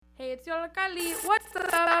Hey, it's Yola Kali. What's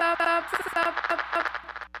up?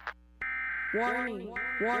 Warning,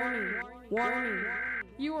 warning, warning.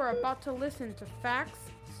 You are about to listen to facts,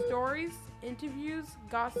 stories, interviews,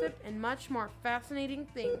 gossip, and much more fascinating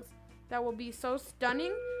things that will be so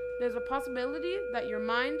stunning, there's a possibility that your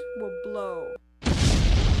mind will blow.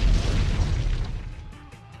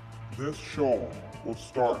 This show will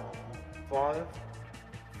start 5,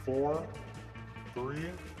 4, 3,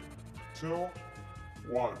 2,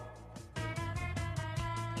 1.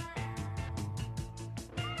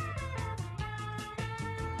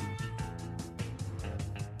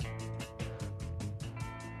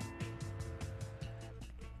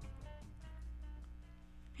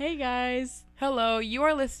 Hey guys. Hello, you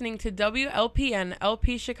are listening to WLPN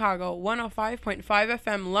LP Chicago 105.5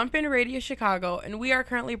 FM Lumpin Radio Chicago, and we are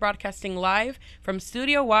currently broadcasting live from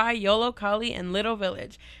Studio Y, Yolo Kali, and Little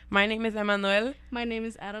Village. My name is Emmanuel. My name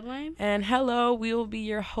is Adeline. And hello, we will be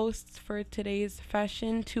your hosts for today's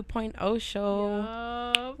Fashion 2.0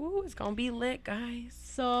 show. Yup. Ooh, it's gonna be lit, guys.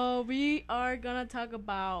 So we are gonna talk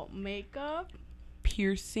about makeup,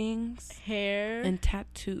 Piercings, hair, and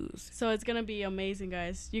tattoos. so it's gonna be amazing,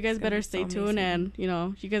 guys. You guys It's gonna better be stay so tuned, amazing.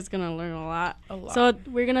 and you guys gonna learn a lot. A lot. So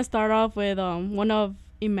we're gonna start off with one of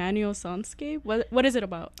Emmanuel's soundscape. What is it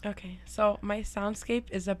about? Okay, so my soundscape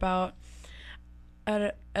is about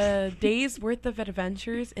a day's worth of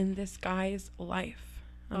adventures in this guy's life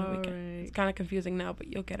on the weekend. Alright. It's kind of confusing now, but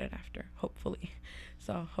you'll get it after, hopefully.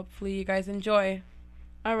 So hopefully you guys enjoy.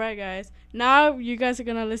 All right, guys. Now you guys are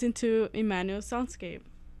gonna listen to Emmanuel's soundscape.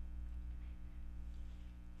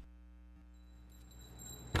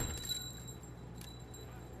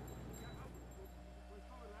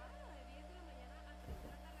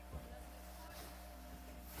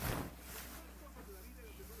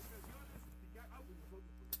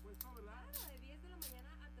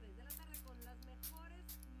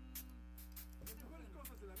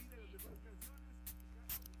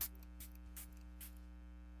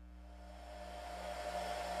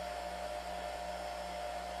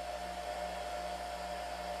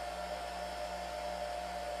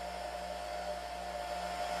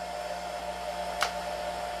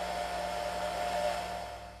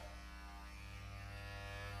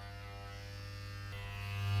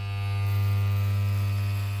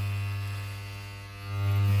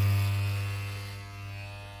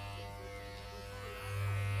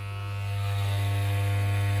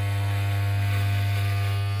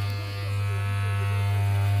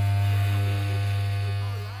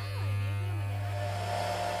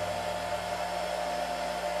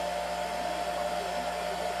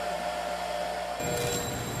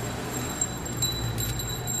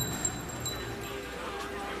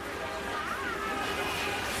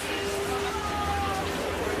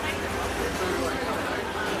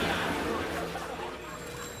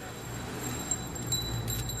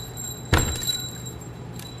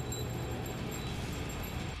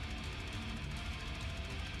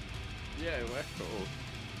 Yeah, we're cool.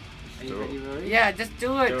 Are you ready, Rory? Yeah, just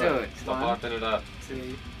do it, dude. Stop One, hyping it up.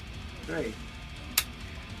 2, 3.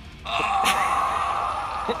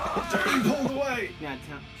 Pull away! Now,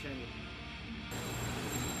 show me.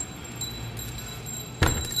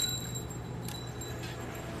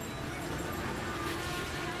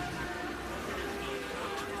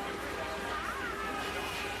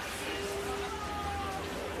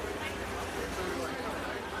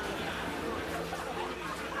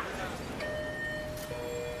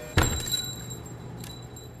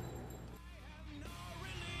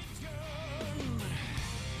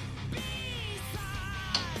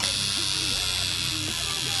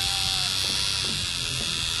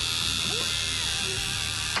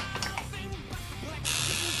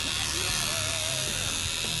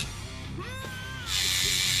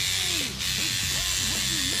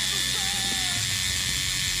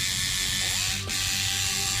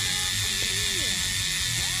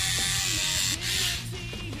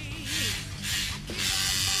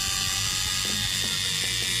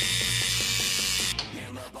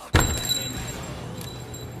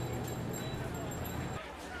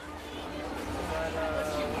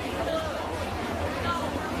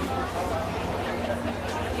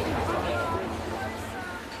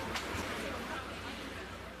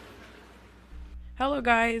 Hello,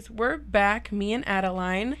 guys. We're back, me and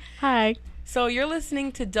Adeline. Hi. So you're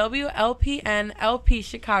listening to WLPN LP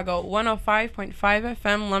Chicago 105.5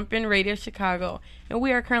 FM Lumpin Radio Chicago, and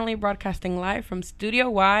we are currently broadcasting live from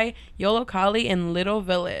Studio Y, Yolo Kali, in Little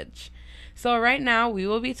Village. So right now we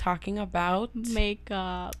will be talking about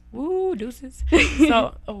Makeup. Woo, deuces.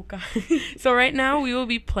 Oh god. So right now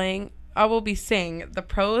I will be saying the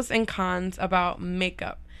pros and cons about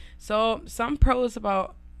makeup. So some pros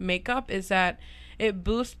about makeup is that it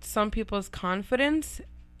boosts some people's confidence.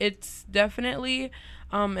 It's definitely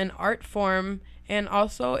an art form, and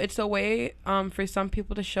also it's a way for some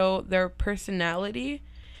people to show their personality.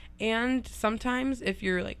 And sometimes if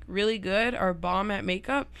you're like really good or bomb at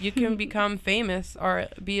makeup, you can become famous or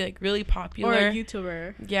be like really popular. Or a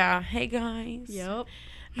YouTuber. Yeah. Hey guys. Yep.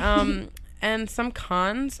 And some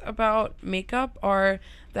cons about makeup are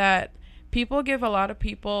that people give a lot of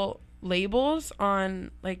people labels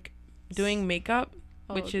on like doing makeup,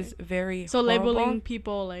 which is very so horrible. labeling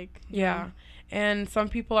people like Yeah. And some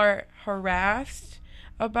people are harassed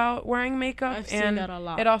about wearing makeup. I've seen and that a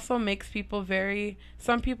lot. it also makes people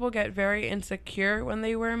some people get very insecure when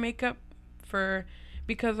they wear makeup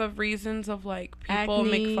because of reasons of like people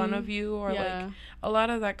Acne. make fun of you or Yeah. like a lot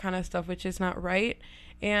of that kind of stuff, which is not right.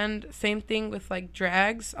 And same thing with like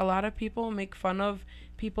drags. A lot of people make fun of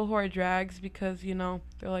people who are drags because, you know,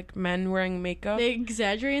 they're like men wearing makeup. They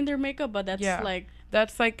exaggerate in their makeup, but that's Yeah. like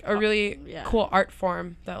That's like a really yeah. cool art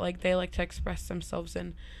form that like they like to express themselves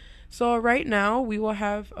in. So right now we will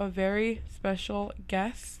have a very special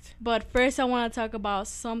guest. But first, I want to talk about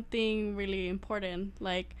something really important.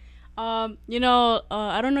 Like, I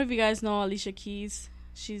don't know if you guys know Alicia Keys.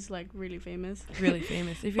 She's like really famous. Really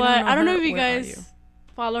famous. If you But I don't know her, if you where are guys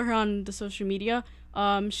follow her on the social media.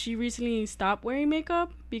 She recently stopped wearing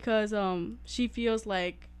makeup because she feels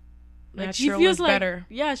like she Natural feels is like better.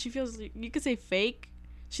 Yeah, she feels like, you could say fake.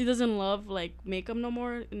 She doesn't love like makeup no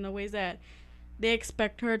more in the ways that they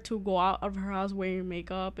expect her to go out of her house wearing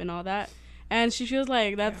makeup and all that. And she feels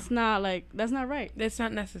like that's not right. It's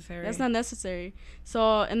not necessary. That's not necessary.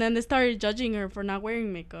 So, and then they started judging her for not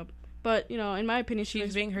wearing makeup. But, you know, in my opinion,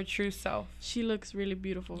 She's being her true self. she looks really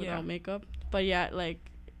beautiful Yeah. without makeup. But yeah, like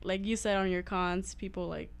you said on your cons, people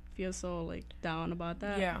like feel so like down about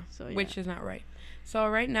that. Yeah, So yeah. which is not right. So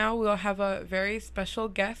right now we'll have a very special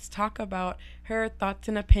guest talk about her thoughts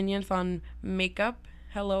and opinions on makeup.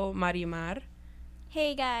 Hello, Marimar.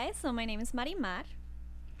 Hey guys, so my name is Marimar.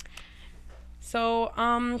 So,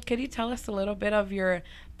 could you tell us a little bit of your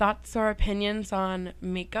thoughts or opinions on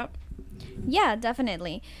makeup? Yeah,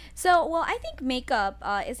 definitely. So, well, I think makeup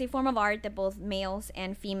is a form of art that both males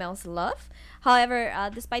and females love. However,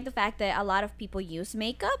 despite the fact that a lot of people use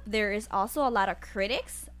makeup, there is also a lot of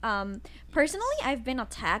critics. Personally, I've been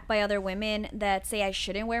attacked by other women that say I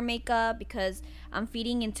shouldn't wear makeup because I'm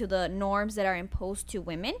feeding into the norms that are imposed to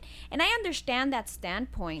women. And I understand that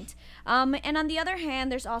standpoint. And on the other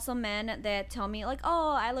hand, there's also men that tell me like,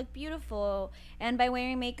 oh, I look beautiful. And by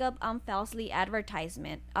wearing makeup, I'm falsely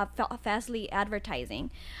advertising. However,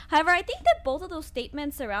 I think that both of those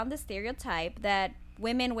statements surround the stereotype that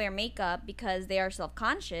women wear makeup because they are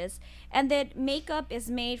self-conscious and that makeup is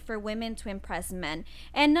made for women to impress men.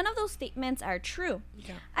 And none of those statements are true.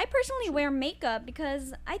 Yeah. I personally wear makeup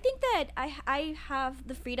because I think that I have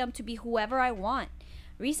the freedom to be whoever I want.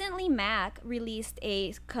 Recently, MAC released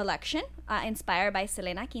a collection inspired by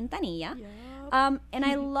Selena Quintanilla. And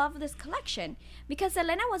I love this collection because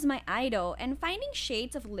Selena was my idol, and finding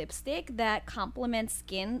shades of lipstick that complement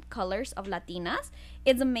skin colors of Latinas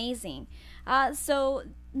is amazing. So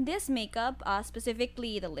this makeup,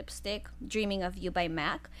 specifically the lipstick Dreaming of You by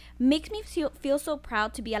MAC, makes me feel so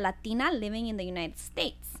proud to be a Latina living in the United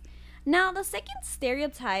States. Now, the second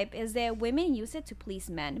stereotype is that women use it to please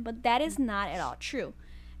men, but that is not at all true.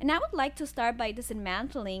 And I would like to start by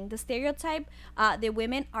dismantling the stereotype that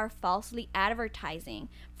women are falsely advertising.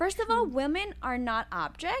 First of all, women are not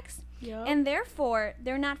objects, and therefore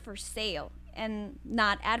they're not for sale and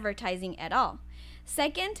not advertising at all.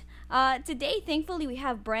 Second, today, thankfully, we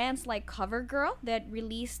have brands like CoverGirl that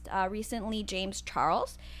released recently James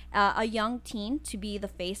Charles, a young teen, to be the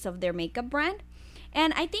face of their makeup brand.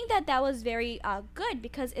 And I think that was very good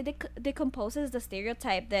because it decomposes the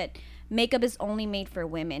stereotype that makeup is only made for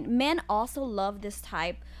women. Men also love this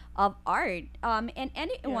type of art, and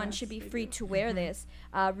anyone should be free to wear this,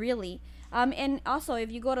 really. And also, if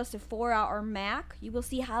you go to Sephora or MAC, you will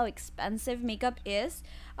see how expensive makeup is.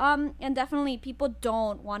 And definitely, people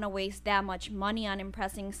don't want to waste that much money on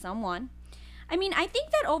impressing someone. I mean, I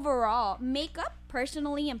think that overall, makeup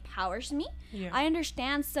personally empowers me. Yeah. I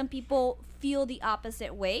understand some people feel the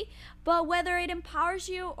opposite way, but whether it empowers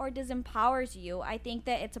you or disempowers you, I think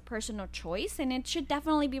that it's a personal choice and it should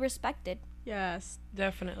definitely be respected. Yes,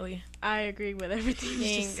 Definitely. I agree with everything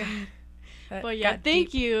you just said. That But yeah, got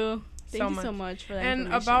thank deep. you. Thank you so much for that And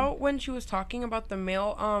information. about when she was talking about the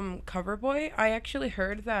male cover boy, I actually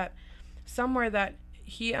heard that somewhere that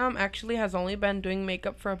he actually has only been doing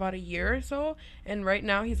makeup for about a year or so, and right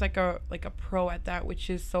now he's like a pro at that, which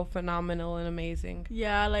is so phenomenal and amazing.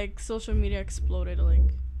 Yeah, like social media exploded like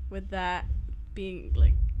with that being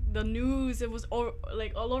like the news. It was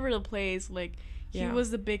like all over the place. Like he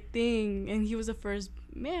was the big thing, and he was the first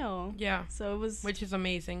male. Yeah. So it was, Which is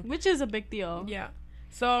amazing. which is a big deal. Yeah.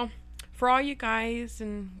 So for all you guys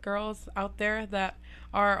and girls out there that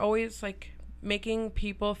are always like making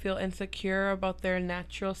people feel insecure about their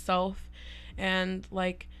natural self and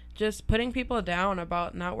like just putting people down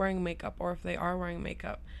about not wearing makeup, or if they are wearing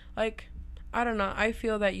makeup, like, I don't know, I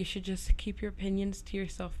feel that you should just keep your opinions to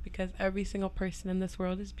yourself, because every single person in this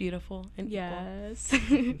world is beautiful and Yes.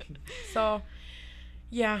 equal. So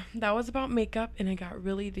yeah, that was about makeup, and it got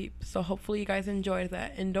really deep. So hopefully you guys enjoyed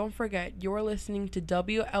that. And don't forget, you're listening to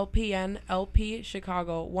WLPN LP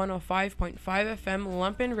Chicago 105.5 FM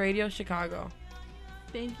Lumpin Radio Chicago.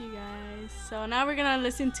 Thank you guys. So now we're gonna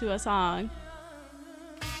listen to a song.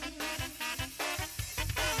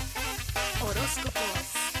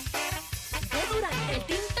 Horóscopos. De Durante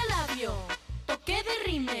tinta labio, toque de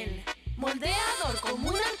rímel, moldeador como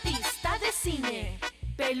un artista de cine,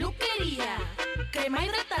 peluquería, crema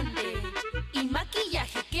hidratante y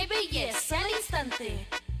maquillaje, qué belleza al instante.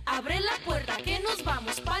 Abre la puerta que nos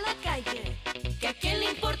vamos pa' la calle, que a quién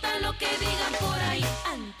le importa lo que digan por ahí.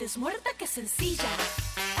 Antes muerta que sencilla,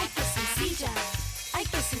 ay que sencilla, ay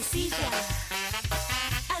que sencilla.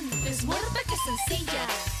 Antes muerta que sencilla,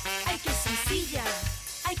 ay que sencilla,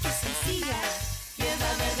 ay que sencilla. Y es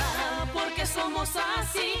la verdad porque somos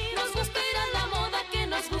así, nos gusta ir a la moda que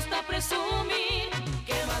nos gusta presumir.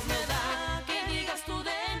 ¿Qué más me da que digas tú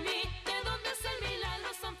de mí? ¿De dónde es el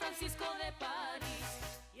milagro? San Francisco de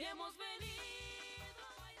París. Y hemos venido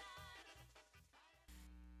a bailar.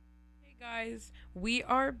 Hey guys, we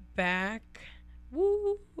are back.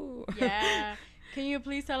 Woo! Yeah. Can you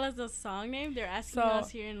please tell us the song name? They're asking So, us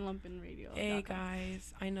here in Lumpin Radio. Hey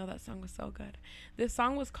guys, I know that song was so good. This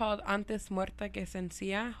song was called Antes Muerta que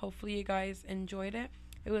Sencilla. Hopefully you guys enjoyed it.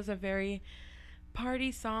 It was a very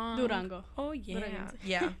party song. Durango. Oh yeah. Duranguense.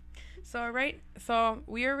 Yeah. So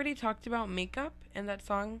we already talked about makeup, and that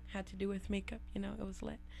song had to do with makeup, you know, it was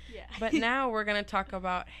lit. Yeah. But now we're going to talk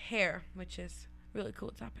about hair, which is a really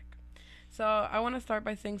cool topic. So I want to start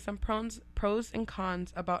by saying some pros and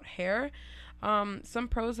cons about hair. Some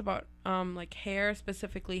pros about like hair,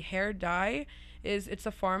 specifically hair dye, is it's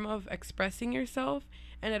a form of expressing yourself,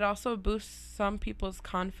 and it also boosts some people's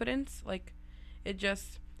confidence. Like, it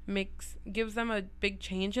just gives them a big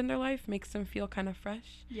change in their life, makes them feel kind of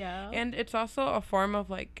fresh. Yeah. And it's also a form of,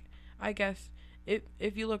 like, I guess,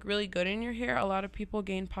 if you look really good in your hair, a lot of people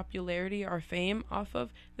gain popularity or fame off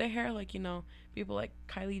of their hair. Like, you know, people like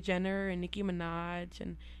Kylie Jenner and Nicki Minaj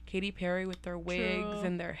and Katy Perry with their wigs True.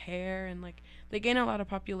 and their hair, and like they gain a lot of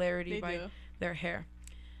popularity They by do. their hair.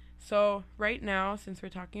 So right now, since we're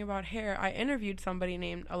talking about hair, I interviewed somebody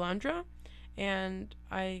named Alondra, and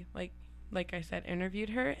I like I said, interviewed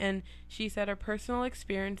her, and she said her personal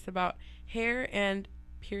experience about hair and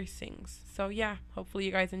piercings. So yeah, hopefully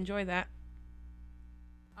you guys enjoy that.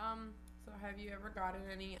 So have you ever gotten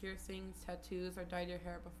any piercings, tattoos, or dyed your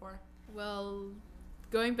hair before? Well,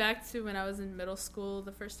 going back to when I was in middle school,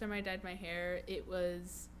 the first time I dyed my hair, it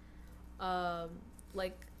was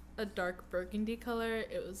like a dark burgundy color.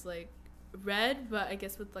 It was like red, but I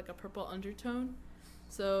guess with like a purple undertone.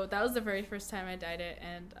 So that was the very first time I dyed it,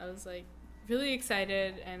 and I was like really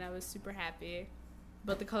excited, and I was super happy.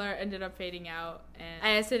 But the color ended up fading out, and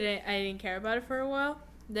I didn't care about it for a while.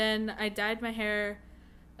 Then I dyed my hair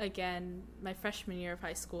again my freshman year of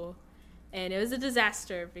high school, and it was a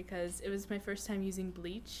disaster because it was my first time using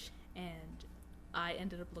bleach, and I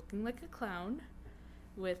ended up looking like a clown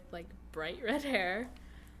with like bright red hair.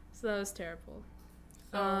 So that was terrible.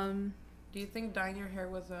 So, do you think dyeing your hair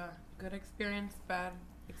was a good experience, bad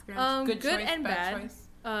experience, good choice, and bad. choice?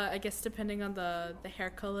 I guess depending on the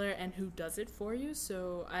hair color and who does it for you.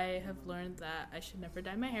 So I have learned that I should never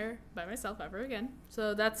dye my hair by myself ever again.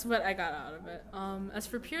 So that's what I got out of it. As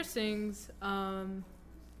for piercings,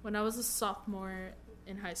 when I was a sophomore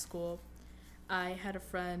in high school, I had a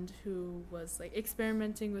friend who was like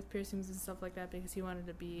experimenting with piercings and stuff like that because he wanted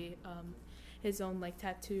to be his own like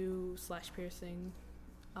tattoo / piercing,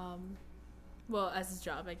 as his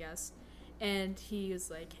job, I guess. And he was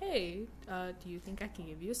like, hey, do you think I can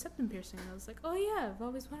give you a septum piercing? And I was like, oh yeah, I've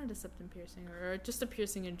always wanted a septum piercing, or just a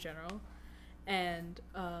piercing in general. And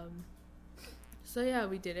so yeah,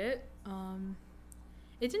 we did it.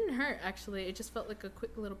 It didn't hurt, actually. It just felt like a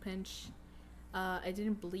quick little pinch. I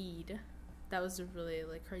didn't bleed. That was a really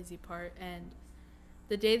like crazy part. And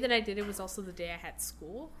the day that I did it was also the day I had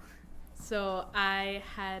school. So I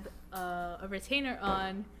had a retainer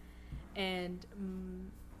on, and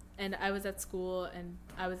I was at school, and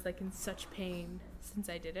I was like in such pain since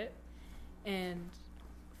I did it. And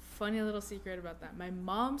funny little secret about that. My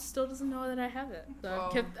mom still doesn't know that I have it.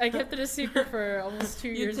 So Oh. I kept it a secret for almost 2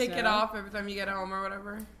 You years take now. it off every time you get home or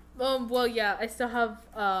whatever. Well, yeah, I still have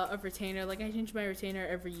a retainer. Like, I change my retainer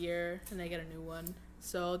every year, and I get a new one.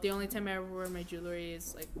 So the only time I ever wear my jewelry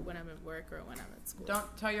is, like, when I'm at work or when I'm at school.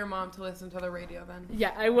 Don't tell your mom to listen to the radio then.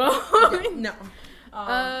 Yeah, I will. No.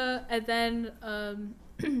 And then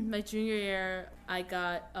my junior year, I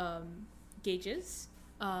got gauges.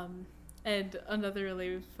 And another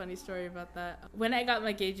really funny story about that. When I got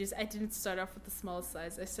my gauges, I didn't start off with the smallest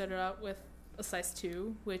size. I started out with a size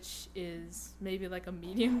 2, which is maybe like a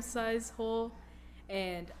medium size hole.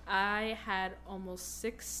 And I had almost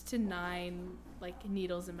 6 to 9 like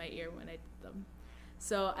needles in my ear when I did them.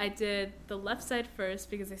 So I did the left side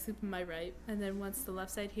first because I sleep on my right. And then once the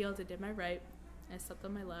left side healed, I did my right. I slept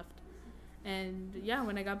on my left. And yeah,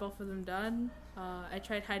 when I got both of them done, I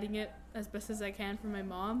tried hiding it as best as I can from my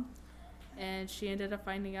mom. And she ended up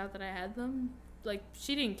finding out that I had them. Like,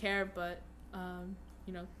 she didn't care, but,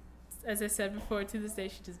 you know, as I said before, to this day,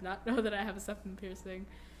 she does not know that I have a septum piercing.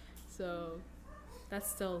 So that's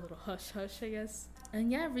still a little hush-hush, I guess. And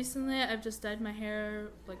yeah, recently I've just dyed my hair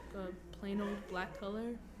like a plain old black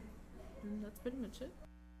color. And that's pretty much it.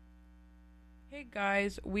 Hey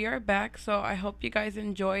guys, we are back, so I hope you guys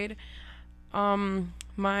enjoyed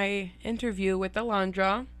my interview with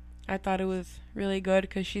Alondra. I thought it was really good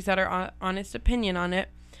because she said her honest opinion on it.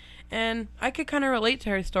 And I could kind of relate to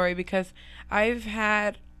her story because I've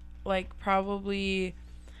had like probably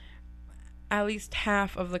at least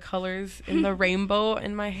half of the colors in the rainbow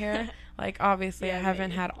in my hair. Like, obviously, Yeah, I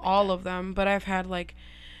haven't had all of them, but I've had like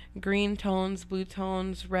green tones, blue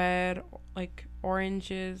tones, red, like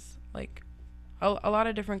oranges, like a lot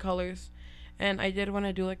of different colors. And I did want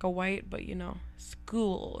to do like a white, but you know,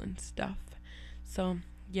 school and stuff. So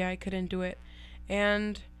yeah, I couldn't do it.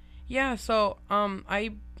 And yeah, so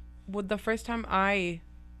the first time I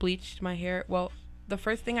bleached my hair, well, the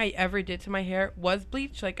first thing I ever did to my hair was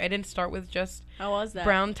bleach. Like, I didn't start with just How was that?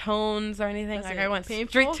 brown tones or anything. Was Like, it I went painful?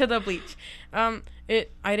 straight to the bleach. I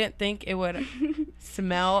didn't think it would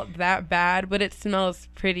smell that bad, but it smells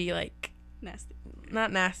pretty, like, Nasty.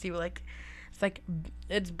 not nasty, but like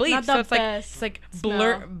it's bleach, Not so the it's like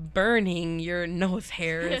best burning your nose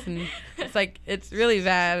hairs, and it's really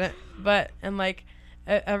bad. But and like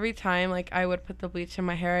every time like I would put the bleach in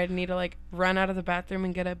my hair, I'd need to like run out of the bathroom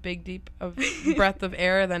and get a big deep of breath of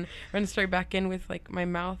air, then run straight back in with like my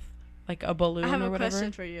mouth like a balloon I have or a whatever.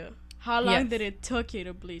 question for you. How long Yes. did it took you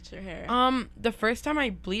to bleach your hair? The first time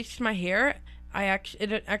I bleached my hair, I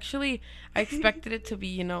expected it to be,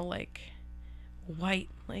 you know, like white,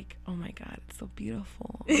 like, oh my god, it's so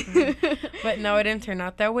beautiful. But no, it didn't turn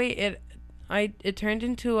out that way. It turned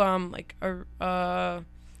into like a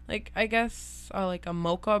like, I guess like a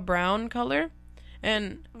mocha brown color.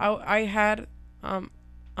 And I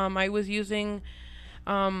was using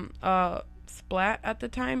Splat at the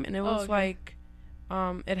time, and it was like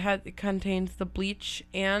it contains the bleach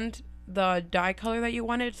and the dye color that you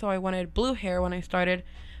wanted. So I wanted blue hair when I started,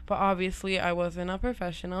 but obviously I wasn't a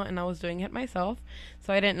professional and I was doing it myself,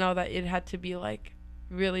 so I didn't know that it had to be like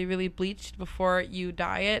really, really bleached before you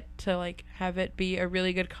dye it to like have it be a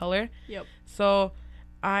really good color. Yep. So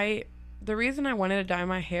the reason I wanted to dye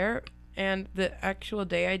my hair, and the actual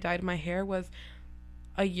day I dyed my hair, was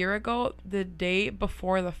a year ago, the day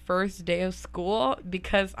before the first day of school,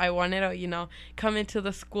 because I wanted to, you know, come into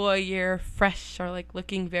the school year fresh or like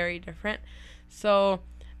looking very different. So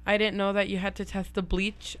I didn't know that you had to test the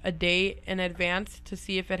bleach a day in advance to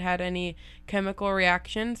see if it had any chemical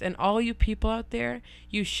reactions. And all you people out there,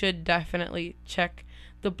 you should definitely check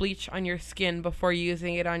the bleach on your skin before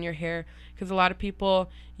using it on your hair, because a lot of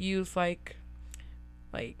people use like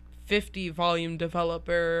 50 volume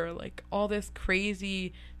developer, like all this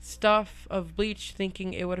crazy stuff of bleach,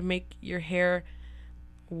 thinking it would make your hair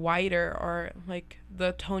whiter or like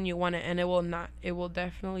the tone you want it, and it will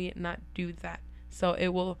definitely not do that. So it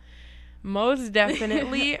will most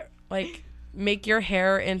definitely like make your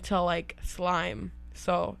hair into like slime.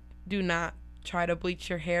 So do not try to bleach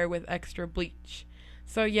your hair with extra bleach.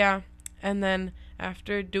 So yeah, and then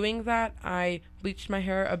after doing that, I bleached my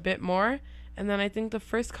hair a bit more, and then I think the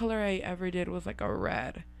first color I ever did was like a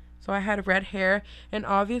red. So I had red hair, and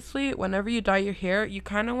obviously whenever you dye your hair, you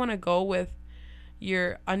kind of want to go with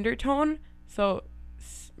your undertone. So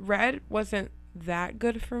red wasn't that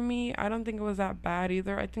good for me. I don't think it was that bad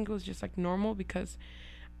either. I think it was just like normal, because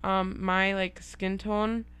my like skin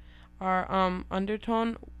tone or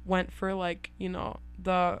undertone went for like, you know,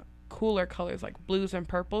 the cooler colors like blues and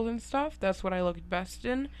purples and stuff. That's what I looked best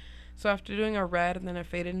in. So after doing a red and then I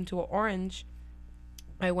faded into an orange,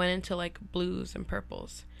 I went into like blues and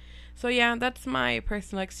purples. So yeah, that's my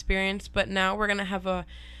personal experience. But now we're gonna have a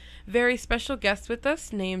very special guest with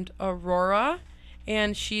us named Aurora,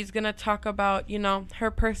 and she's gonna talk about, you know,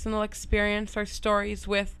 her personal experience or stories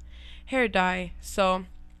with hair dye. So,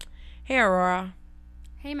 hey Aurora.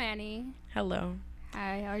 Hey Manny. Hello.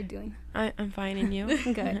 Hi, how are you doing? I'm fine, and you?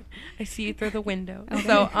 Good. I see you through the window. Okay.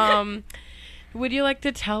 So, would you like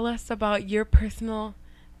to tell us about your personal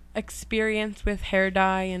experience with hair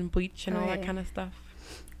dye and bleach and all that Okay. kind of stuff?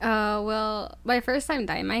 Well, my first time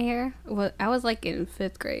dyeing my hair, I was like in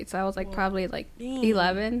 5th grade, so I was like probably like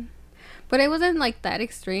 11. But it wasn't like that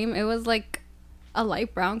extreme. It was like a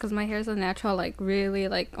light brown because my hair is a natural, like really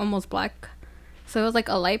like almost black. So it was like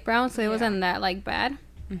a light brown, so it wasn't that like bad.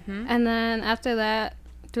 Mm-hmm. And then after that,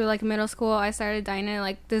 through like middle school, I started dyeing it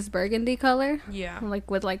like this burgundy color. Yeah. Like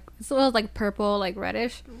with like, so it was like purple, like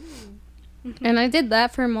reddish. And I did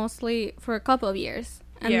that for a couple of years.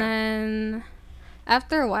 And then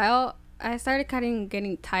after a while, I started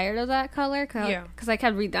getting tired of that color because I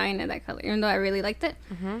kept re-dyeing it that color, even though I really liked it.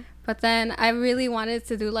 Mm-hmm. But then I really wanted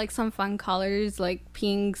to do like some fun colors, like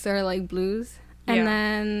pinks or like blues. And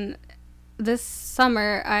then this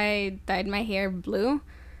summer, I dyed my hair blue.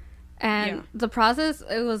 And the process,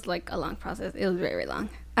 it was like a long process. It was very, very long.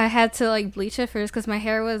 I had to like bleach it first because my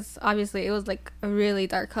hair was obviously, it was like a really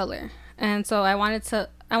dark color. And so I wanted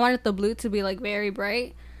the blue to be like very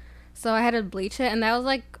bright. So I had to bleach it. And that was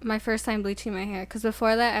like my first time bleaching my hair. Because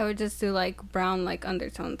before that, I would just do like brown like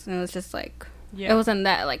undertones. And it was just like, it wasn't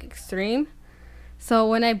that like extreme. So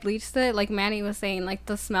when I bleached it, like Manny was saying, like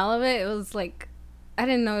the smell of it was like, I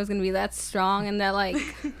didn't know it was going to be that strong and that like...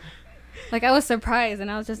 Like, I was surprised,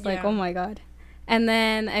 and I was just like, oh, my God. And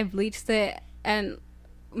then I bleached it, and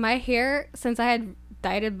my hair, since I had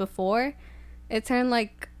dyed it before, it turned,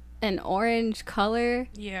 like, an orange color.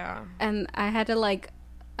 Yeah. And I had to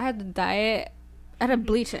dye it. I had to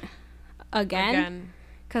bleach it again.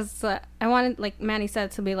 Because I wanted, like Manny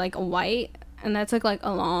said, to be, like, white, and that took, like,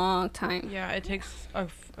 a long time. Yeah, it takes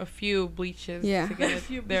a few bleaches to get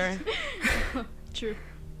it there. True.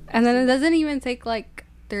 And then it doesn't even take, like...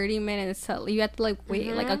 30 minutes you have to like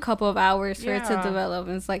wait like a couple of hours for it to develop,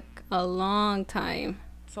 and it's like a long time.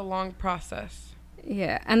 It's a long process.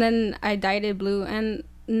 And then I dyed it blue, and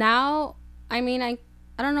now I mean I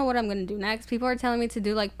don't know what I'm gonna do next. People are telling me to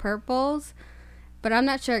do like purples, but I'm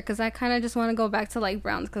not sure because I kind of just want to go back to like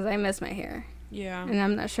browns because I miss my hair, and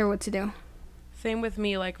I'm not sure what to do. Same with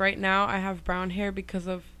me. Like right now I have brown hair because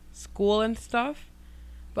of school and stuff,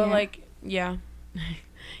 but like yeah.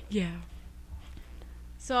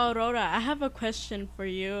 So Aurora, I have a question for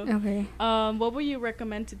you. Okay. What would you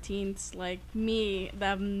recommend to teens like me that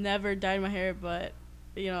have never dyed my hair, but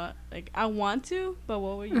you know, like I want to, but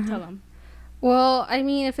what would you tell them? Well, I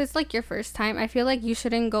mean, if it's like your first time, I feel like you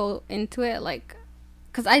shouldn't go into it like,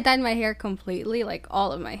 cause I dyed my hair completely, like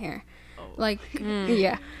all of my hair, like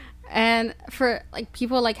And for like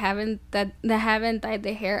people like that haven't dyed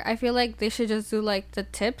their hair, I feel like they should just do like the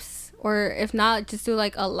tips. Or if not, just do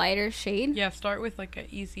like a lighter shade. Yeah, start with like an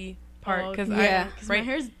easy part because my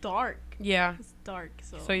hair's dark. Yeah, it's dark.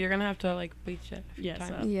 So you're gonna have to like bleach it a few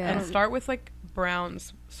times. And start with like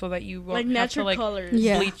browns so that you won't like have natural to like colors.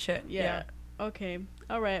 Bleach it. Yeah. Okay.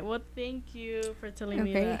 All right. Well, thank you for telling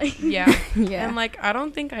me that. And like I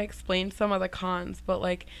don't think I explained some of the cons, but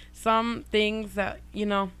like some things that you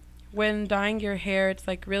know when dyeing your hair, it's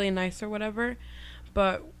like really nice or whatever,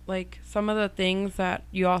 but like some of the things that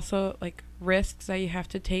you also like risks that you have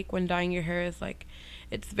to take when dyeing your hair is like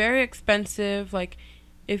it's very expensive. Like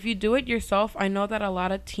if you do it yourself, I know that a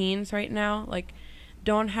lot of teens right now like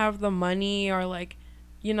don't have the money or like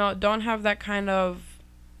you know don't have that kind of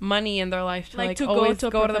money in their life to like always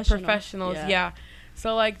go to the professionals.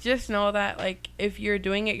 So like just know that like if you're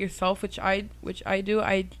doing it yourself, which I do,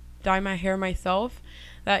 I dye my hair myself,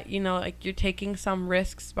 that you know like you're taking some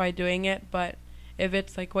risks by doing it, but if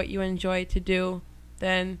it's like what you enjoy to do,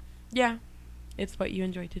 then it's what you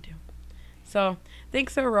enjoy to do. So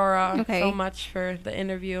thanks Aurora so much for the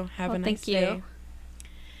interview. Have a nice day.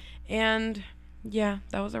 And that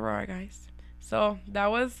was Aurora, guys. So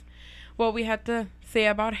that was what we had to say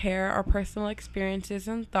about hair, our personal experiences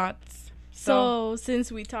and thoughts. So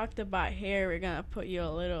since we talked about hair, we're gonna put you a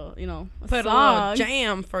little, a little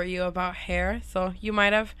jam for you about hair. So you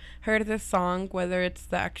might have heard this song, whether it's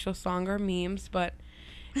the actual song or memes, but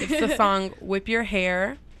it's the song "Whip Your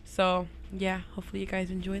Hair." So hopefully you guys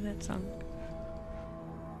enjoy that song.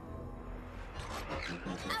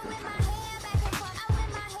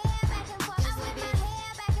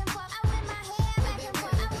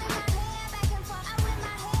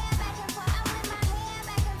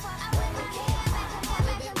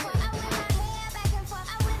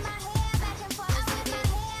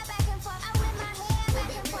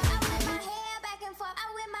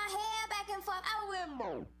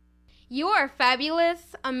 You are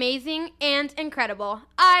fabulous, amazing, and incredible.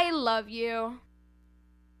 I love you.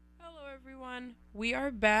 Hello, everyone. We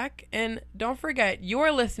are back, and don't forget,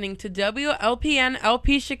 you're listening to WLPN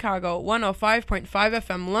LP Chicago 105.5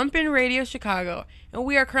 FM Lumpin Radio Chicago, and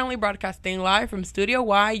we are currently broadcasting live from Studio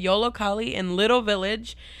Y, Yolo Kali in Little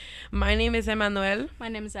Village. My name is Emmanuel. My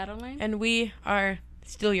name is Adeline. And we are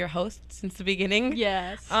still your hosts since the beginning.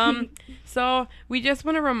 Yes. So we just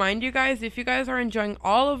want to remind you guys, if you guys are enjoying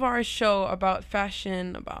all of our show about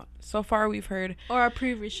fashion, so far we've heard, or our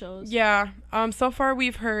previous shows. Yeah. So far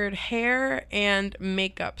we've heard hair and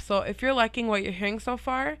makeup. So if you're liking what you're hearing so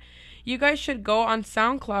far, you guys should go on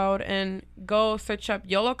SoundCloud and go search up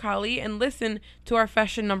Yolo Kali and listen to our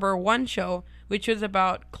Fashion #1 show, which was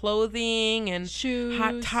about clothing and shoes,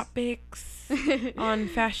 hot topics on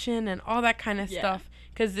fashion and all that kind of stuff.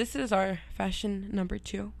 Because this is our Fashion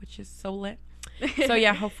 #2, which is so lit. So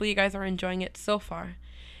yeah, hopefully you guys are enjoying it so far.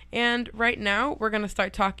 And right now, we're going to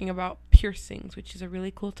start talking about piercings, which is a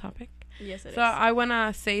really cool topic. Yes, it is. So I want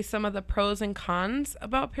to say some of the pros and cons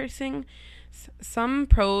about piercing. Some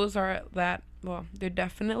pros are that, well, they're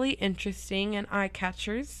definitely interesting and eye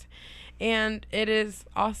catchers. And it is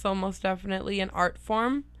also most definitely an art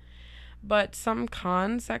form. But some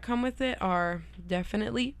cons that come with it are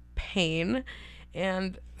definitely pain.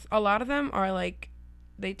 And a lot of them are like,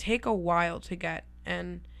 they take a while to get.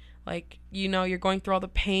 And like, you know, you're going through all the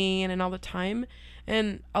pain and all the time.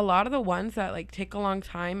 And a lot of the ones that like take a long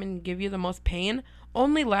time and give you the most pain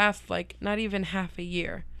only last like not even half a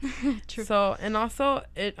year. True. So, and also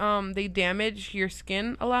it they damage your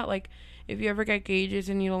skin a lot. Like if you ever get gauges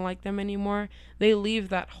and you don't like them anymore, they leave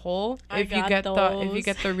that hole if you get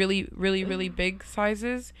the really, really, really big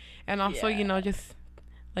sizes. And also, you know, just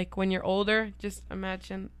like when you're older, just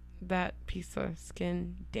imagine that piece of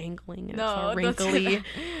skin dangling and it's all wrinkly.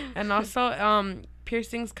 And also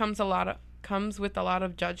piercings comes with a lot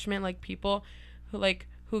of judgment. Like people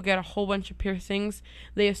who get a whole bunch of piercings,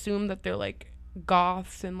 they assume that they're like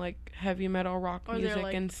goths and like heavy metal rock music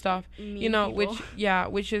like and stuff, you know, people.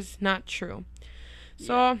 which is not true.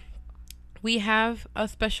 So we have a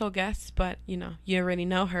special guest, but you know, you already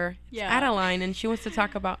know her. It's Adeline, and she wants to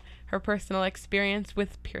talk about her personal experience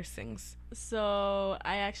with piercings. So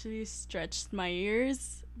I actually stretched my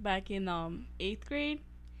ears back in 8th grade,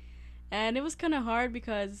 and it was kind of hard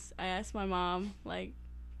because I asked my mom, like,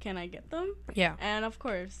 can I get them? Yeah. And of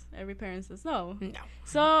course, every parent says no.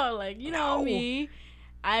 So like, you know me,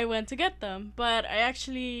 I went to get them, but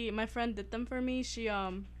my friend did them for me. She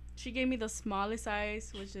gave me the smallest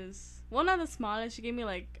size, which is, well, not the smallest. She gave me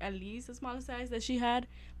like at least the smallest size that she had,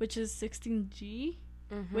 which is 16G,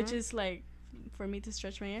 which is like for me to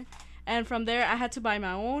stretch my hair. And from there, I had to buy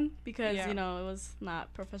my own because, you know, it was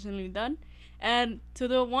not professionally done. And to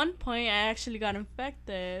the one point, I actually got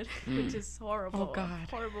infected, which is horrible. Oh, God.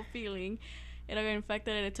 Horrible feeling. And I got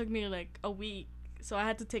infected, and it took me like a week. So I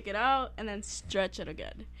had to take it out and then stretch it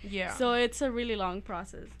again. Yeah. So it's a really long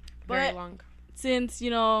process. Very long. Since, you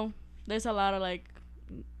know, there's a lot of, like,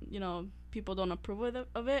 you know, people don't approve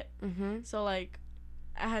of it. So, like,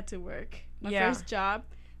 I had to work. My first job.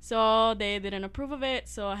 So they didn't approve of it.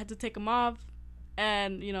 So I had to take them off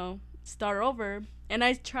and, you know, start over. And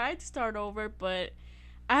I tried to start over, but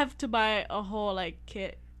I have to buy a whole, like,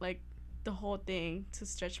 kit, like, the whole thing to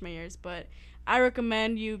stretch my ears. But I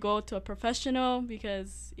recommend you go to a professional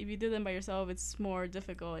because if you do them by yourself, it's more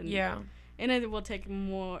difficult. And it will take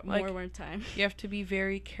more time. You have to be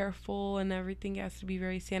very careful, and everything has to be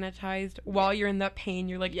very sanitized. While you're in that pain,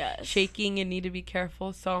 you're, like, shaking and need to be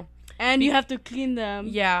careful. So... And you have to clean them.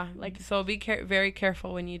 Yeah. Like, so be very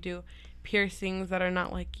careful when you do piercings that are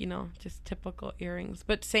not like, you know, just typical earrings.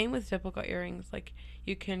 But same with typical earrings. Like,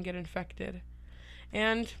 you can get infected.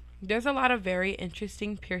 And there's a lot of very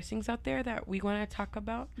interesting piercings out there that we want to talk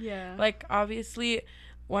about. Yeah. Like, obviously,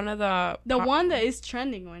 one of the... The one that is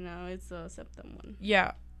trending right now is the septum one.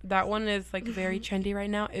 Yeah. That one is, like, very trendy right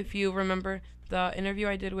now. If you remember the interview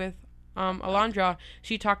I did with Alondra,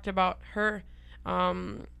 she talked about her...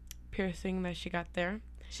 piercing that she got there.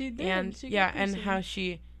 She did. And and how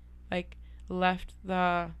she like left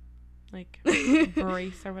the like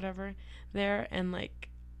brace or whatever there, and like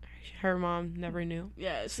her mom never knew.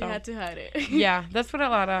 Yeah, she had to hide it. Yeah, that's what a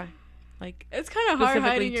lot of like it's kind of hard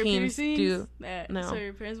hiding your piercings so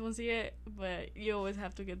your parents won't see it, but you always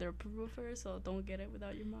have to get their approval first, so don't get it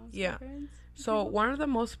without your mom's parents. So one of the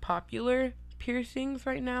most popular piercings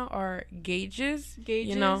right now are gauges,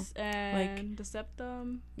 you know, and like the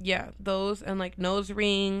septum. Yeah, those, and like nose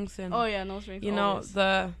rings, and nose rings. You know,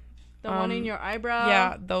 the one in your eyebrow.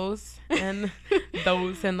 Yeah, those and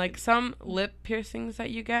those, and like some lip piercings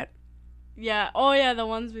that you get. Yeah. Oh, yeah, the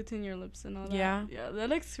ones between your lips and all that. Yeah. Yeah, that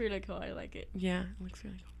looks really cool. I like it. Yeah, it looks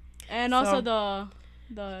really cool. And So- also the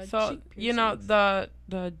So cheek you know piercings.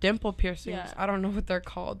 the dimple piercings. Yeah. I don't know what they're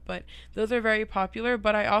called, but those are very popular.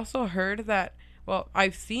 But I also heard that. Well,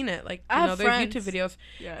 I've seen it. Like I have there's friends. YouTube videos,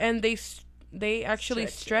 Yeah. and they actually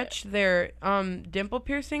stretch their dimple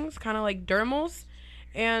piercings, kind of like dermals,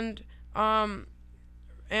 and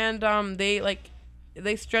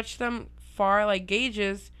they stretch them far like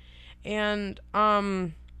gauges, and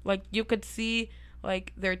like you could see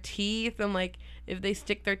like their teeth, and like if they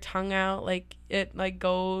stick their tongue out, like it like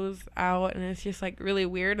goes out, and it's just like really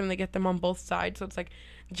weird. And they get them on both sides, so it's like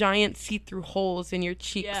giant see-through holes in your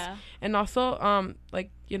cheeks. Yeah. And also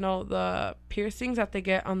like you know the piercings that they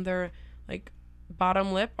get on their like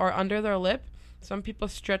bottom lip or under their lip, some people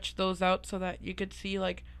stretch those out so that you could see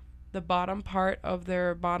like the bottom part of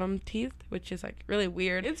their bottom teeth, which is like really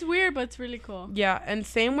weird. It's weird, but it's really cool. Yeah, and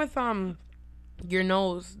same with your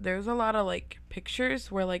nose. There's a lot of like pictures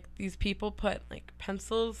where like these people put like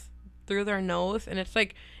pencils through their nose, and it's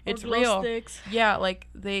like it's glow real. sticks. Yeah, like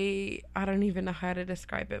I don't even know how to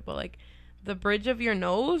describe it, but like the bridge of your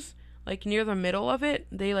nose, like near the middle of it,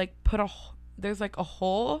 they like put there's like a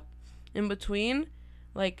hole in between,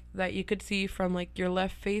 like that you could see from like your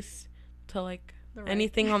left face to like The right.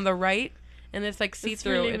 anything on the right, and it's like see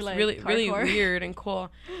through. really, It's like, really hardcore. weird and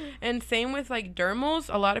cool. And same with like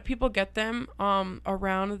dermals. A lot of people get them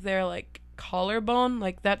around their like collarbone,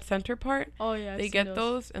 like that center part. Oh yeah, I've They seen get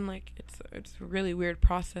those, and like it's a really weird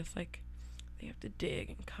process. Like they have to dig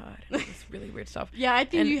and cut and it's really weird stuff. Yeah, I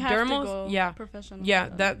think And you have dermals, to go yeah. professional. Yeah,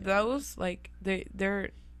 with that those like they're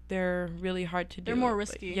really hard to do. They're more Like,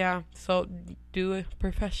 risky. yeah, so do a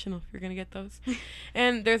professional if you're gonna get those.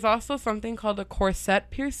 And there's also something called a corset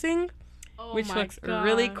piercing, Oh which my looks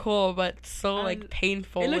really God. cool, but so I- like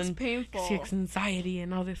painful. It looks and painful. gives anxiety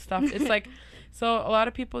and all this stuff. It's like, so a lot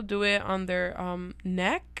of people do it on their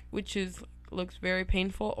neck, which looks very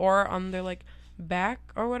painful, or on their like back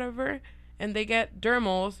or whatever, and they get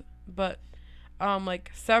dermals, but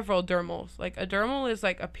like several dermals. Like a dermal is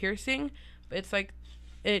like a piercing, but it's like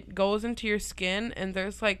it goes into your skin, and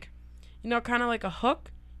there's like, you know, kind of like a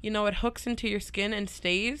hook. You know, it hooks into your skin and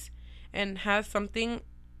stays, and has something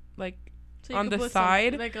like So you on could the put some-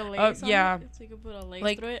 side. like a lace on Yeah. it, so you could put a lace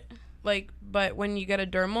Like- through it. Like, but when you get a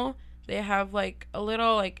dermal, they have like a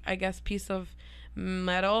little like I guess piece of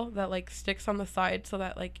metal that like sticks on the side so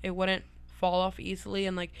that like it wouldn't fall off easily,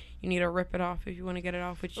 and like you need to rip it off if you want to get it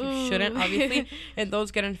off, which you shouldn't obviously, and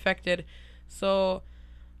those get infected. So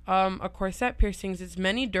a corset piercings is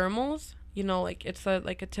many dermals, you know, like it's a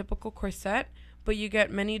typical corset, but you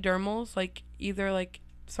get many dermals, like either like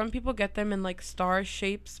some people get them in like star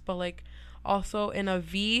shapes, but like also in a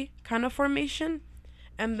V kind of formation,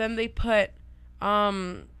 and then they put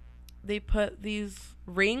these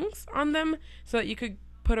rings on them so that you could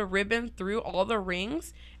put a ribbon through all the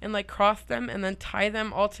rings and like cross them and then tie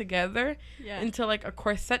them all together into like a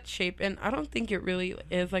corset shape. And I don't think it really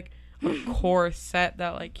is like a corset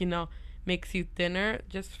that like, you know, makes you thinner,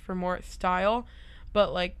 just for more style,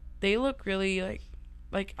 but like they look really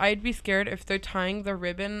like I'd be scared if they're tying the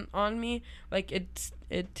ribbon on me, like it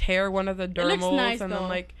tear one of the dermals. Nice, and though. then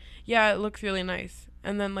like, yeah, it looks really nice.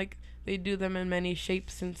 And then like they do them in many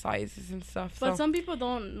shapes and sizes and stuff. But so some people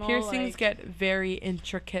don't know. piercings like, get very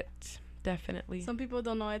intricate, definitely. Some people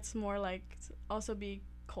don't know it's more like also be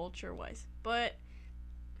culture wise. But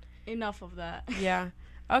enough of that. Yeah.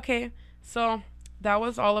 Okay. So that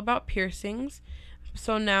was all about piercings.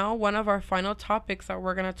 So now one of our final topics that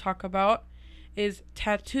we're going to talk about is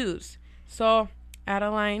tattoos. So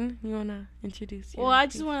Adeline, you want to introduce Well, I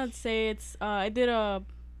just want to say it's I did a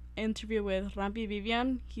interview with Rampi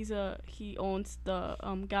Vivian. He owns the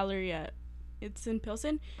gallery it's in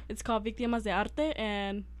Pilsen. It's called Víctimas de Arte,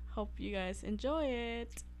 and hope you guys enjoy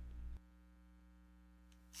it.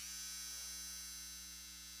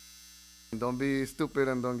 Don't be stupid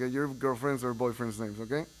and don't get your girlfriend's or boyfriend's names,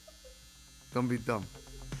 okay? Don't be dumb.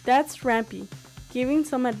 That's Rampi, giving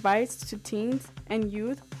some advice to teens and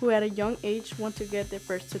youth who at a young age want to get their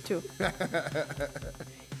first tattoo.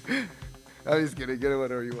 I'm just kidding. Get it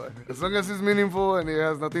whatever you want. As long as it's meaningful and it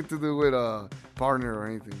has nothing to do with a partner or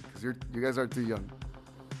anything. Because you guys are too young.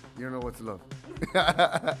 You don't know what's love.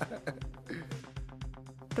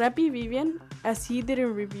 Rampi Vivian, as he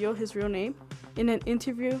didn't reveal his real name, in an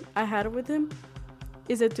interview I had with him,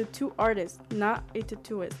 is a tattoo artist, not a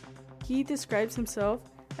tattooist. He describes himself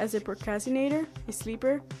as a procrastinator, a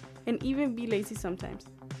sleeper, and even be lazy sometimes.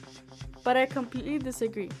 But I completely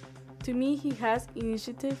disagree. To me, he has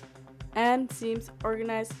initiative and seems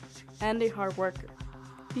organized and a hard worker.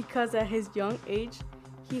 Because at his young age,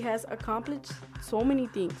 he has accomplished so many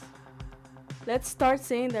things. Let's start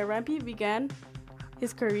saying that Rampy began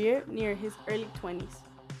his career near his early 20s.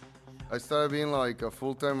 I started being like a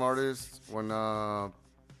full-time artist when,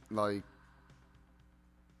 like,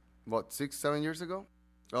 what, 6-7 years ago?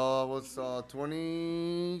 I was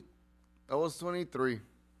 20. I was 23,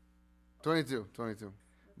 22.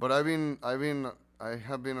 But I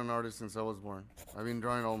have been an artist since I was born. I've been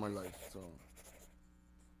drawing all my life. So.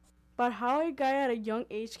 But how a guy at a young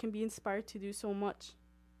age can be inspired to do so much?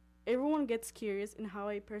 Everyone gets curious in how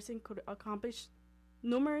a person could accomplish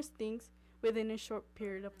numerous things within a short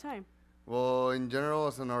period of time. Well, in general,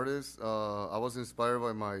 as an artist, I was inspired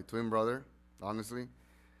by my twin brother, honestly.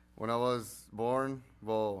 When I was born,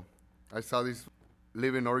 well, I saw this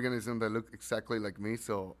living organism that looked exactly like me,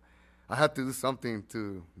 so I had to do something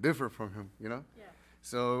to differ from him, you know? Yeah.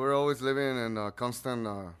 So we're always living in a constant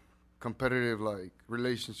competitive, like,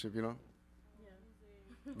 relationship, you know?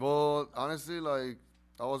 Yeah. Well, honestly, like,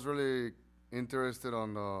 I was really interested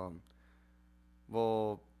on,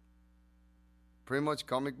 well, pretty much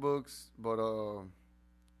comic books, but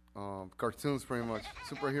cartoons pretty much.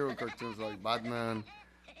 Superhero cartoons like Batman,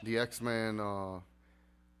 the X-Men,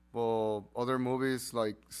 well, other movies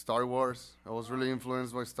like Star Wars. I was really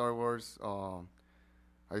influenced by Star Wars.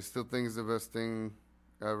 I still think it's the best thing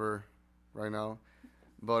ever right now.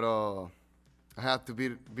 But I had to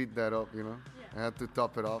beat that up, you know? Yeah. I had to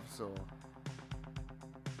top it off, so...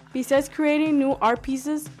 Besides creating new art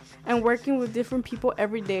pieces and working with different people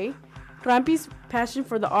every day, Rampy's passion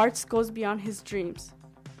for the arts goes beyond his dreams.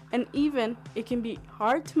 And even it can be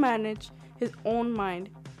hard to manage his own mind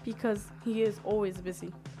because he is always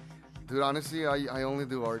busy. Dude, honestly, I only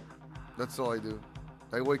do art. That's all I do.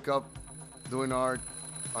 I wake up doing art.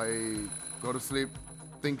 I go to sleep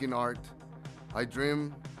thinking art. I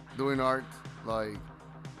dream doing art. Like,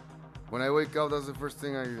 when I wake up, that's the first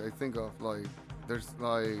thing I think of. Like, there's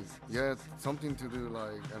like, yeah, something to do.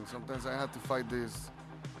 Like, and sometimes I have to fight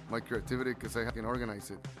my creativity because I can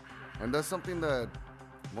organize it. And that's something that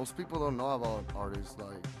most people don't know about artists.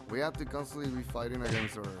 Like, we have to constantly be fighting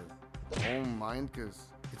against our own mind because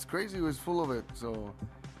it's crazy. It's full of it. So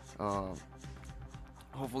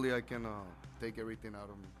hopefully I can take everything out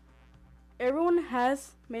of me. Everyone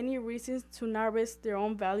has many reasons to not risk their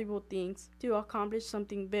own valuable things to accomplish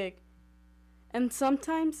something big. And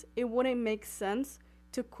sometimes it wouldn't make sense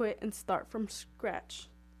to quit and start from scratch.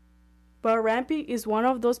 But Rampy is one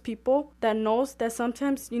of those people that knows that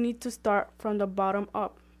sometimes you need to start from the bottom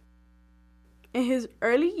up. In his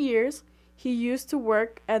early years, he used to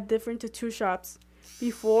work at different tattoo shops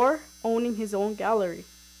before owning his own gallery.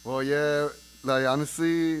 Well, yeah, like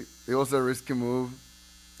honestly, it was a risky move.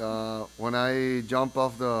 When I jumped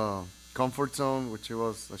off the comfort zone, which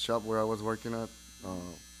was a shop where I was working at,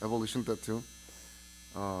 Evolution Tattoo,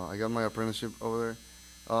 I got my apprenticeship over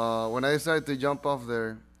there. When I decided to jump off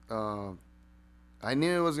there, I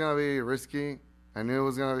knew it was going to be risky. I knew it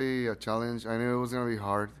was going to be a challenge. I knew it was going to be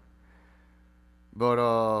hard. But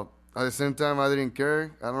at the same time, I didn't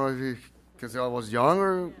care. I don't know if because I was young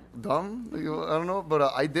or dumb. I don't know.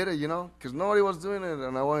 But I did it, you know, because nobody was doing it.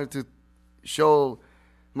 And I wanted to show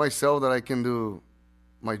myself that I can do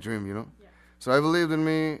my dream, you know. Yeah. So I believed in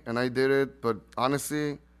me, and I did it. But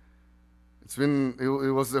honestly,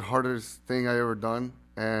 it was the hardest thing I ever done.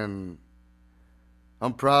 And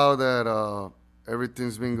I'm proud that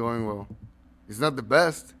everything's been going well. It's not the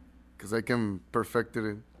best, because I can perfect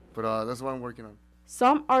it, but that's what I'm working on.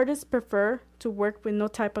 Some artists prefer to work with no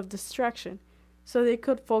type of distraction, so they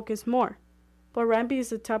could focus more. But Rampy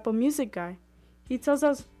is the type of music guy. He tells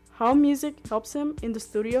us how music helps him in the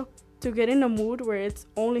studio to get in a mood where it's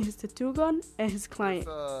only his tattoo gun and his client.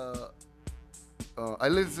 I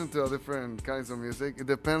listen to different kinds of music. It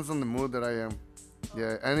depends on the mood that I am.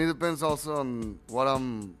 Yeah, and it depends also on what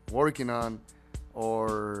I'm working on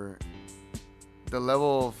or the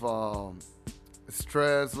level of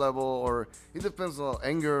stress level, or it depends on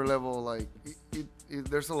anger level. Like,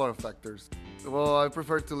 there's a lot of factors. Well, I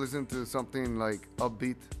prefer to listen to something like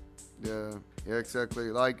upbeat. Yeah,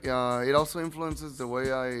 exactly. Like, it also influences the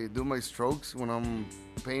way I do my strokes when I'm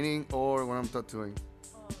painting or when I'm tattooing.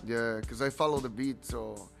 Yeah, because I follow the beat,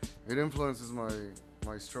 so it influences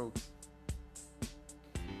my strokes.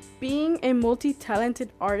 Being a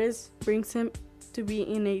multi-talented artist brings him to be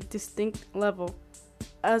in a distinct level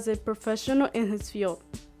as a professional in his field,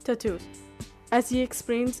 tattoos, as he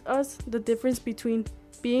explains us the difference between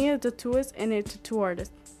being a tattooist and a tattoo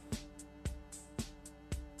artist.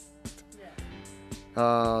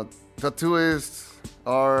 Tattooists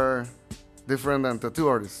are different than tattoo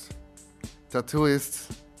artists.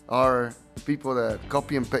 Tattooists are people that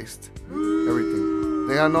copy and paste everything.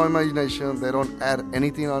 they have no imagination. They don't add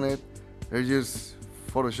anything on it. They're just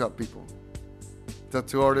Photoshop people.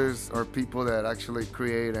 Tattoo artists are people that actually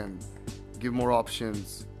create and give more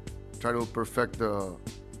options, try to perfect the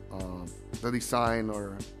design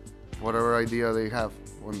or whatever idea they have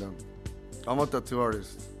on them. I'm a tattoo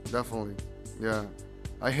artist, definitely. Yeah,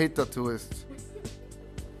 I hate tattooists.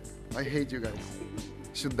 I hate you guys.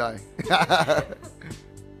 Should die.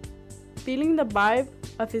 Feeling the vibe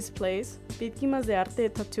of his place, Víctimas de Arte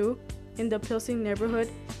Tattoo, in the Pilsen neighborhood,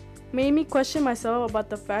 made me question myself about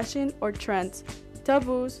the fashion or trends,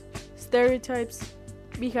 taboos, stereotypes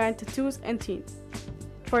behind tattoos and teens.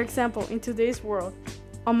 For example, in today's world,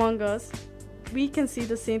 among us, we can see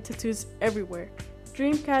the same tattoos everywhere.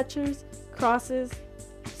 Dream catchers, crosses,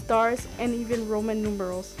 stars, and even Roman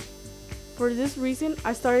numerals. For this reason,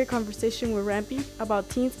 I started a conversation with Rampy about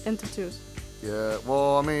teens and tattoos. Yeah,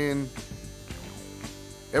 well, I mean,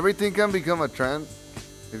 everything can become a trend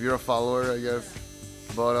if you're a follower, I guess.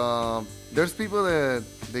 But there's people that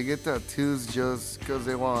they get tattoos just because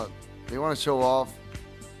they want to show off,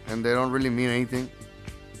 and they don't really mean anything,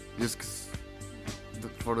 just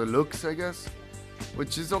for the looks, I guess.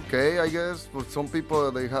 Which is okay, I guess. But some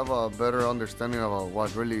people, they have a better understanding about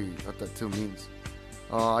what really a tattoo means.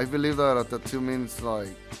 I believe that a tattoo means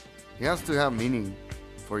like it has to have meaning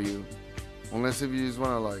for you, unless if you just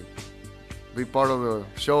want to like be part of the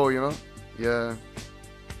show, you know? Yeah.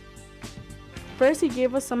 First, he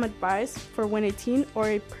gave us some advice for when a teen or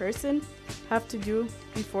a person have to do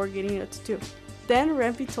before getting a tattoo. Then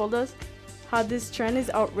Rampy told us how this trend is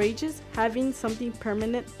outrageous, having something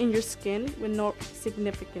permanent in your skin with no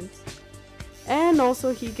significance. And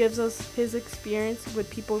also he gives us his experience with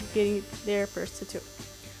people getting their first tattoo.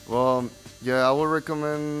 Well, yeah, I would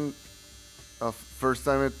recommend a first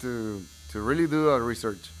timer to really do a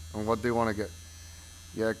research on what they want to get.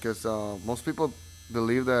 Yeah, because most people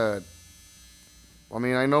believe that, I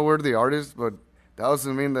mean, I know we're the artists, but that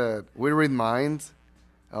doesn't mean that we read minds.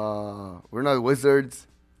 We're not wizards.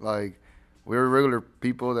 Like, we're regular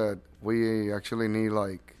people that we actually need,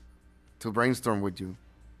 like, to brainstorm with you,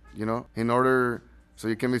 you know, in order so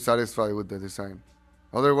you can be satisfied with the design.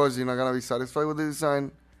 Otherwise, you're not going to be satisfied with the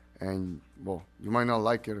design, and, well, you might not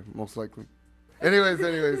like it, most likely.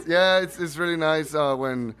 Anyways, yeah, it's really nice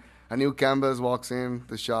when a new canvas walks in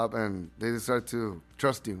the shop and they decide to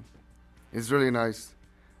trust you. It's really nice.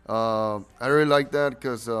 I really like that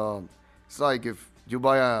because it's like if you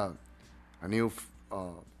buy a new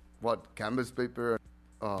canvas paper.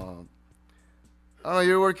 I don't know,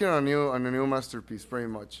 you're working on a new masterpiece pretty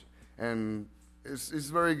much, and it's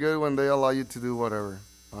very good when they allow you to do whatever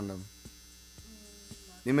on them.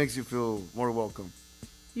 It makes you feel more welcome.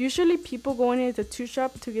 Usually people go in a tattoo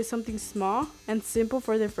shop to get something small and simple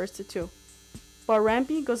for their first tattoo. But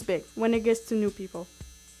Rampy goes big when it gets to new people.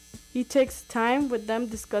 He takes time with them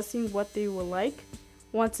discussing what they will like.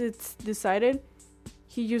 Once it's decided,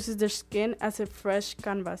 he uses their skin as a fresh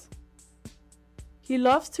canvas. He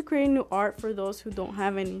loves to create new art for those who don't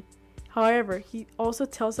have any. However, he also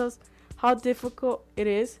tells us how difficult it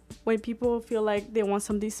is when people feel like they want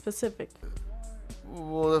something specific.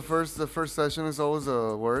 Well, the first session is always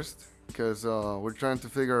the worst because we're trying to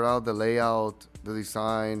figure out the layout, the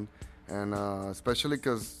design, and especially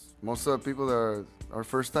because most of the people that are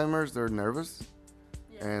first timers, they're nervous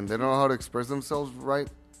and they don't know how to express themselves right,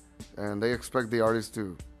 and they expect the artist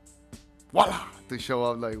to show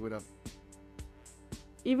up like with a.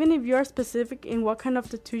 Even if you are specific in what kind of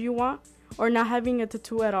tattoo you want, or not having a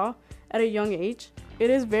tattoo at all at a young age, it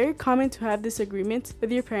is very common to have disagreements with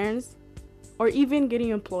your parents or even getting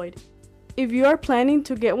employed. If you are planning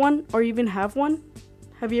to get one or even have one,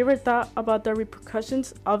 have you ever thought about the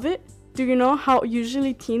repercussions of it? Do you know how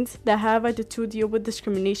usually teens that have a tattoo deal with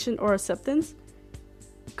discrimination or acceptance?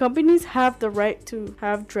 Companies have the right to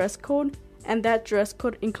have dress code, and that dress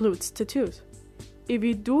code includes tattoos. If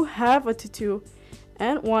you do have a tattoo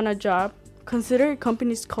and want a job, consider your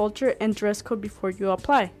company's culture and dress code before you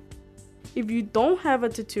apply. If you don't have a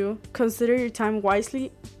tattoo, consider your time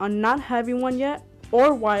wisely on not having one yet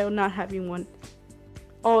or while not having one.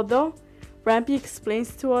 Although, Rampy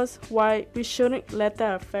explains to us why we shouldn't let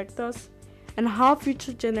that affect us and how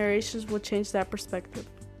future generations will change that perspective.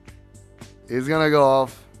 It's gonna go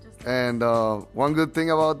off, and one good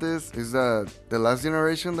thing about this is that the last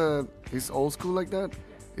generation that is old school like that,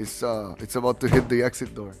 it's about to hit the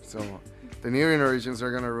exit door. So the new generations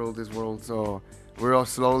are gonna rule this world. So we're all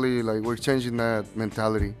slowly we're changing that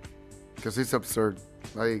mentality because it's absurd.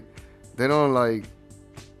 Like they don't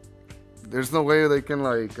there's no way they can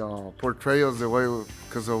portray us the way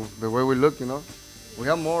because of the way we look. You know, we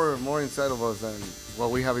have more inside of us than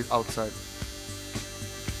what we have outside.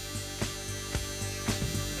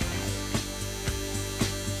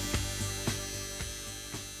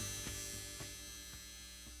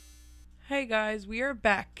 right, guys, we are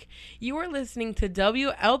back. You are listening to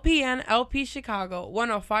WLPN LP Chicago,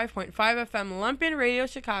 105.5 FM Lumpin Radio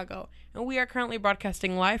Chicago, and we are currently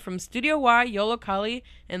broadcasting live from Studio Y, Yollocalli,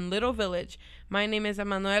 in Little Village. My name is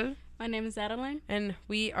Emmanuel. My name is Adeline. And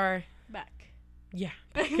we are back. Yeah.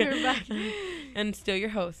 We're back. And still your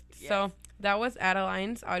host. Yes. So that was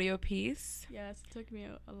Adeline's audio piece. Yes, it took me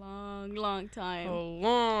a long time. A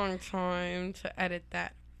long time to edit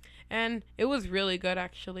that. And it was really good,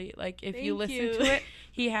 actually. Like, if you listen to it,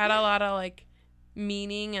 he had a lot of, like,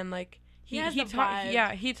 meaning and, like, he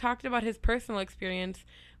talked about his personal experience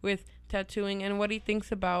with tattooing and what he thinks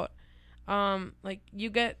about, like, you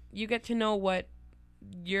get to know what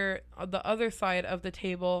the other side of the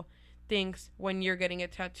table thinks when you're getting a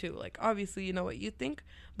tattoo. Like, obviously, you know what you think,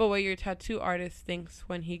 but what your tattoo artist thinks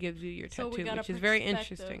when he gives you your tattoo, which is very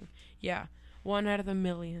interesting. Yeah. One out of the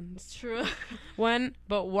millions. True. one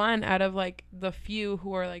out of, like, the few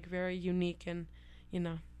who are, like, very unique and, you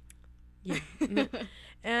know, yeah.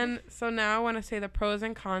 And so now I want to say the pros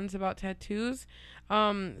and cons about tattoos.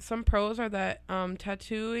 Some pros are that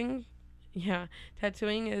tattooing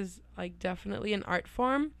is, like, definitely an art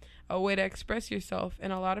form, a way to express yourself.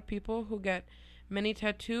 And a lot of people who get many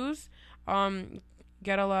tattoos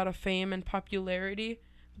get a lot of fame and popularity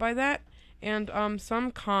by that. And some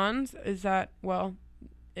cons is that, well,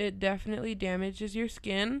 it definitely damages your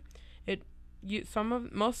skin.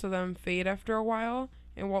 Most of them fade after a while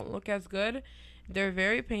and won't look as good. They're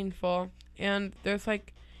very painful, and there's,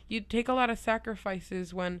 like, you take a lot of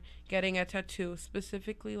sacrifices when getting a tattoo,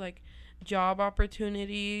 specifically, like, job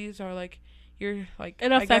opportunities or, like, your, like,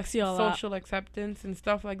 it affects you a lot. Social acceptance and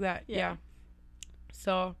stuff like that. Yeah.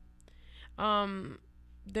 So,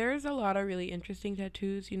 there's a lot of really interesting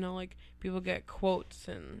tattoos, you know, like, people get quotes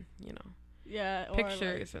and, you know,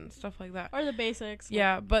 pictures and stuff like that. Or the basics.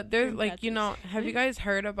 Yeah, but there's, like, tattoos. You know, have you guys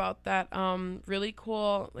heard about that really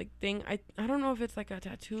cool, like, thing? I don't know if it's, like, a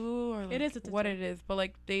tattoo or, like, it is a tattoo. What it is, but,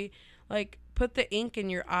 like, they, like, put the ink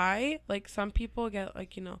in your eye. Like, some people get,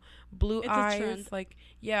 like, you know, blue eyes. Like,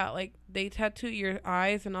 yeah, like, they tattoo your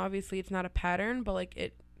eyes, and obviously it's not a pattern, but, like,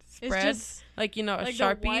 it spreads, just, like, you know, a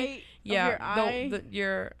Sharpie. Your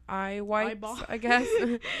eye whites, I guess.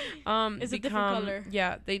 It's a different color.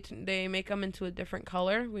 Yeah, they make them into a different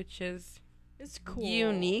color, which is cool,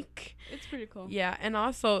 unique. It's pretty cool. Yeah, and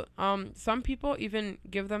also some people even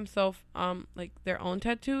give themselves like their own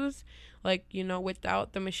tattoos, like, you know,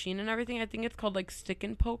 without the machine and everything. I think it's called, like, stick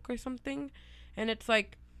and poke or something, and it's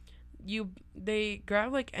like they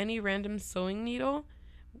grab, like, any random sewing needle,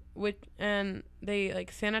 and they,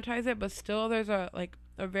 like, sanitize it, but still there's a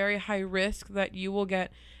very high risk that you will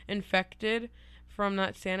get infected from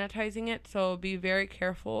not sanitizing it. So be very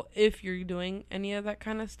careful if you're doing any of that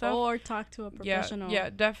kind of stuff. Or talk to a professional.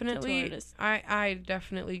 Yeah, definitely. I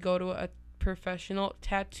definitely go to a professional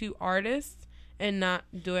tattoo artist and not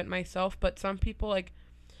do it myself. But some people, like,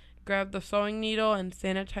 grab the sewing needle and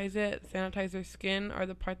sanitize their skin or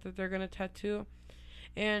the part that they're going to tattoo,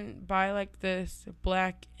 and buy, like, this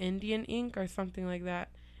black Indian ink or something like that,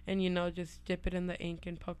 and, you know, just dip it in the ink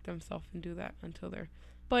and poke themselves and do that until they're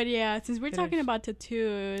But yeah, since we're talking about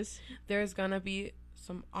tattoos, there's gonna be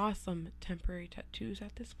some awesome temporary tattoos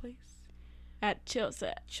at this place at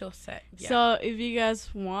Chillset. Yeah. So if you guys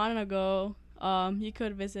want to go, you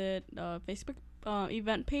could visit Facebook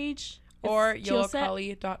event page or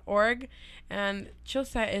yollocalli.org, and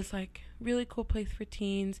Chillset is, like, really cool place for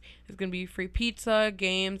teens. There's gonna be free pizza,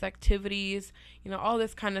 games, activities, you know, all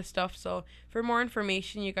this kind of stuff. So for more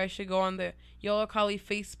information, you guys should go on the Yollocalli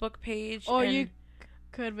Facebook page, or you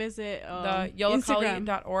could visit the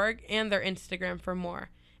yollocalli.org and their Instagram for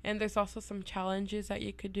more. And there's also some challenges that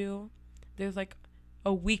you could do. There's, like,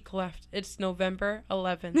 a week left. It's November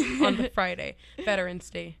 11th on the Friday, Veterans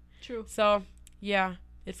Day. True. So yeah,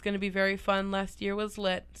 it's gonna be very fun. Last year was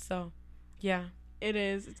lit, so yeah. It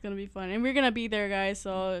is. It's going to be fun. And we're going to be there, guys.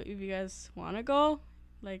 So if you guys want to go,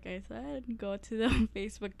 like I said, go to the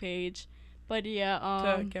Facebook page. But yeah.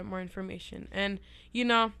 To get more information. And, you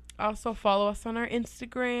know, also follow us on our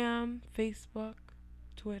Instagram, Facebook,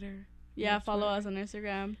 Twitter. Yeah, follow us on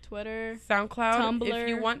Instagram, Twitter, SoundCloud. Tumblr. If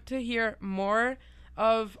you want to hear more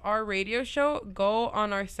of our radio show, go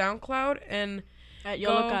on our SoundCloud and at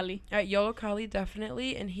Yollocalli. At Yollocalli,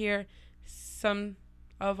 definitely. And hear some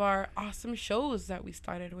of our awesome shows that we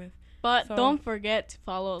started with. But don't forget to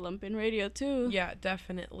follow Lumpin Radio too. Yeah,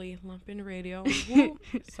 definitely. Lumpin Radio.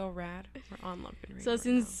 So rad. We're on Lumpin Radio. So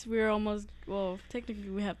since we're almost, well,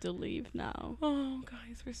 technically we have to leave now. Oh,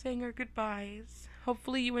 guys, we're saying our goodbyes.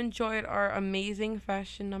 Hopefully you enjoyed our amazing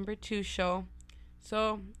Fashion #2 show.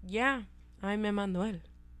 So, yeah, I'm Emmanuel.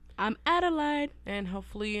 I'm Adelaide. And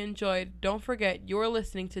hopefully you enjoyed. Don't forget, you're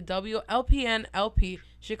listening to WLPN LP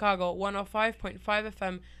Chicago 105.5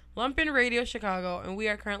 FM Lumpin Radio Chicago, and we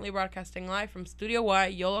are currently broadcasting live from Studio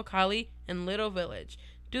Y, Yollocalli, and Little Village.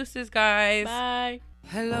 Deuces, guys. Bye.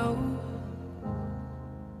 Hello,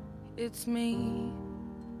 it's me.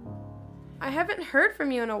 I haven't heard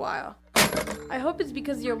from you in a while. I hope it's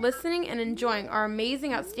because you're listening and enjoying our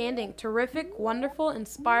amazing, outstanding, terrific, wonderful,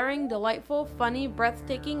 inspiring, delightful, funny,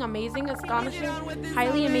 breathtaking, amazing, astonishing,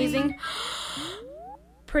 highly amazing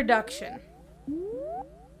production.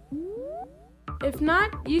 If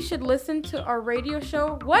not, you should listen to our radio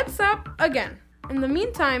show, What's Up, again. In the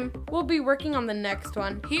meantime, we'll be working on the next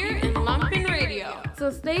one here in Lumpin Radio. So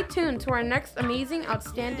stay tuned to our next amazing,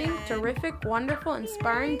 outstanding, terrific, wonderful,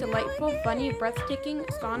 inspiring, delightful, funny, breathtaking,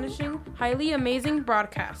 astonishing, highly amazing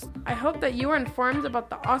broadcast. I hope that you are informed about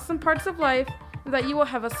the awesome parts of life and that you will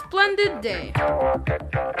have a splendid day.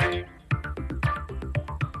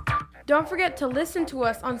 Don't forget to listen to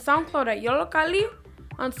us on SoundCloud at Yollocalli,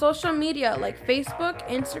 on social media like Facebook,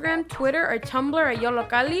 Instagram, Twitter, or Tumblr at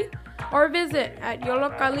Yollocalli, or visit at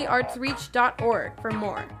yollocalliartsreach.org for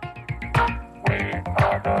more.